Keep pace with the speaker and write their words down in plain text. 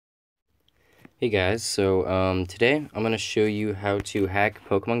Hey guys, so today I'm going to show you how to hack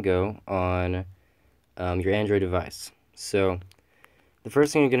Pokemon Go on your Android device. So the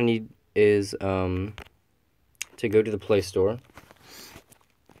first thing you're going to need is to go to the Play Store,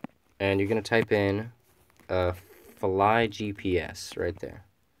 and you're going to type in Fly GPS right there.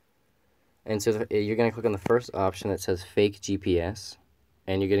 And so you're going to click on the first option that says Fake GPS,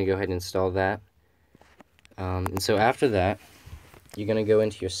 and you're going to go ahead and install that. And so after that, you're going to go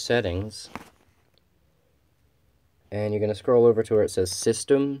into your settings, and you're going to scroll over to where it says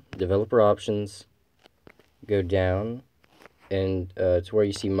System, Developer Options, go down, and to where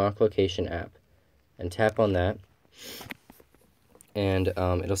you see Mock Location App, and tap on that, and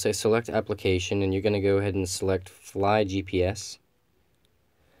it'll say Select Application, and you're going to go ahead and select Fly GPS.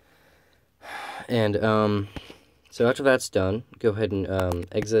 And so after that's done, go ahead and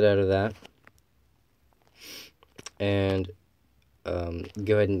exit out of that, and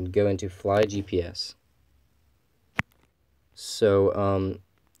go ahead and go into Fly GPS. So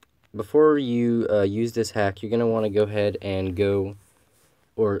before you use this hack, you're going to want to go ahead and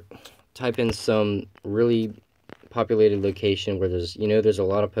type in some really populated location where there's a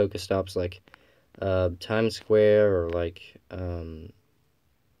lot of Pokestops, like Times Square, or like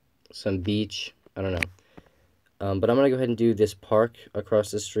some beach. I don't know. But I'm going to go ahead and do this park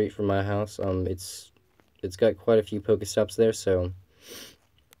across the street from my house. It's got quite a few Pokestops there, so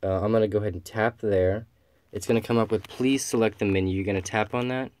I'm going to go ahead and tap there. It's going to come up with please select the menu. You're going to tap on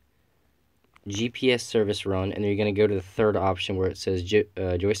that, GPS service run, and then you're going to go to the third option where it says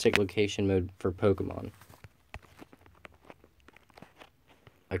joystick location mode for Pokemon.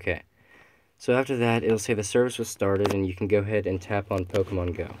 Okay, so after that, it'll say the service was started, and you can go ahead and tap on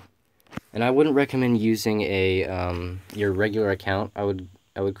Pokemon Go. And I wouldn't recommend using your regular account. I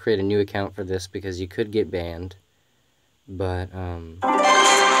would create a new account for this because you could get banned. But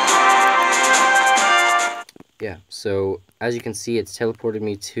yeah, so as you can see, it's teleported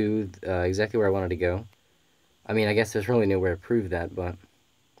me to exactly where I wanted to go. I mean, I guess there's really no way to prove that, but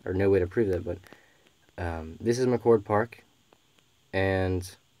this is McCord Park, and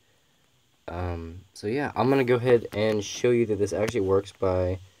so yeah, I'm gonna go ahead and show you that this actually works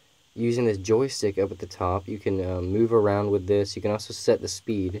by using this joystick up at the top. You can move around with this. You can also set the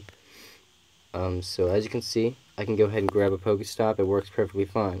speed. So as you can see, I can go ahead and grab a Pokestop. It works perfectly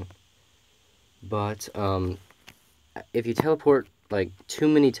fine. But if you teleport like too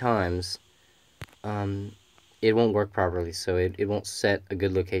many times, it won't work properly, so it won't set a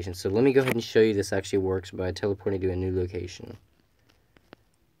good location. So let me go ahead and show you this actually works by teleporting to a new location.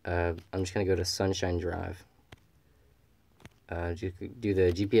 I'm just going to go to Sunshine Drive. Do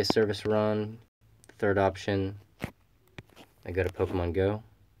the GPS service run, third option. I go to Pokemon Go.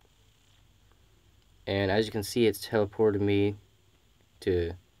 And as you can see, it's teleported me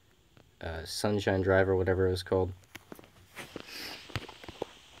to Sunshine Drive, or whatever it was called.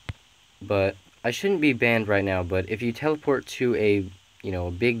 But I shouldn't be banned right now, but if you teleport to a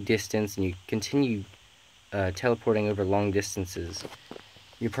big distance and you continue teleporting over long distances,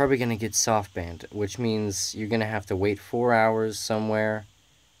 you're probably going to get soft banned, which means you're going to have to wait 4 hours somewhere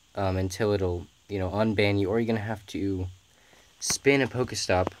until it'll unban you, or you're going to have to spin a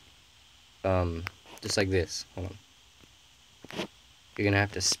Pokestop just like this. Hold on. You're going to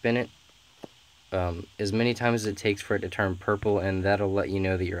have to spin it as many times as it takes for it to turn purple, and that'll let you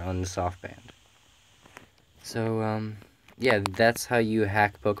know that you're unsoft banned. So, yeah, that's how you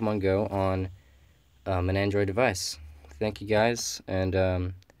hack Pokemon Go on an Android device. Thank you guys, and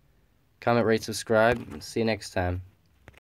comment, rate, subscribe. See you next time.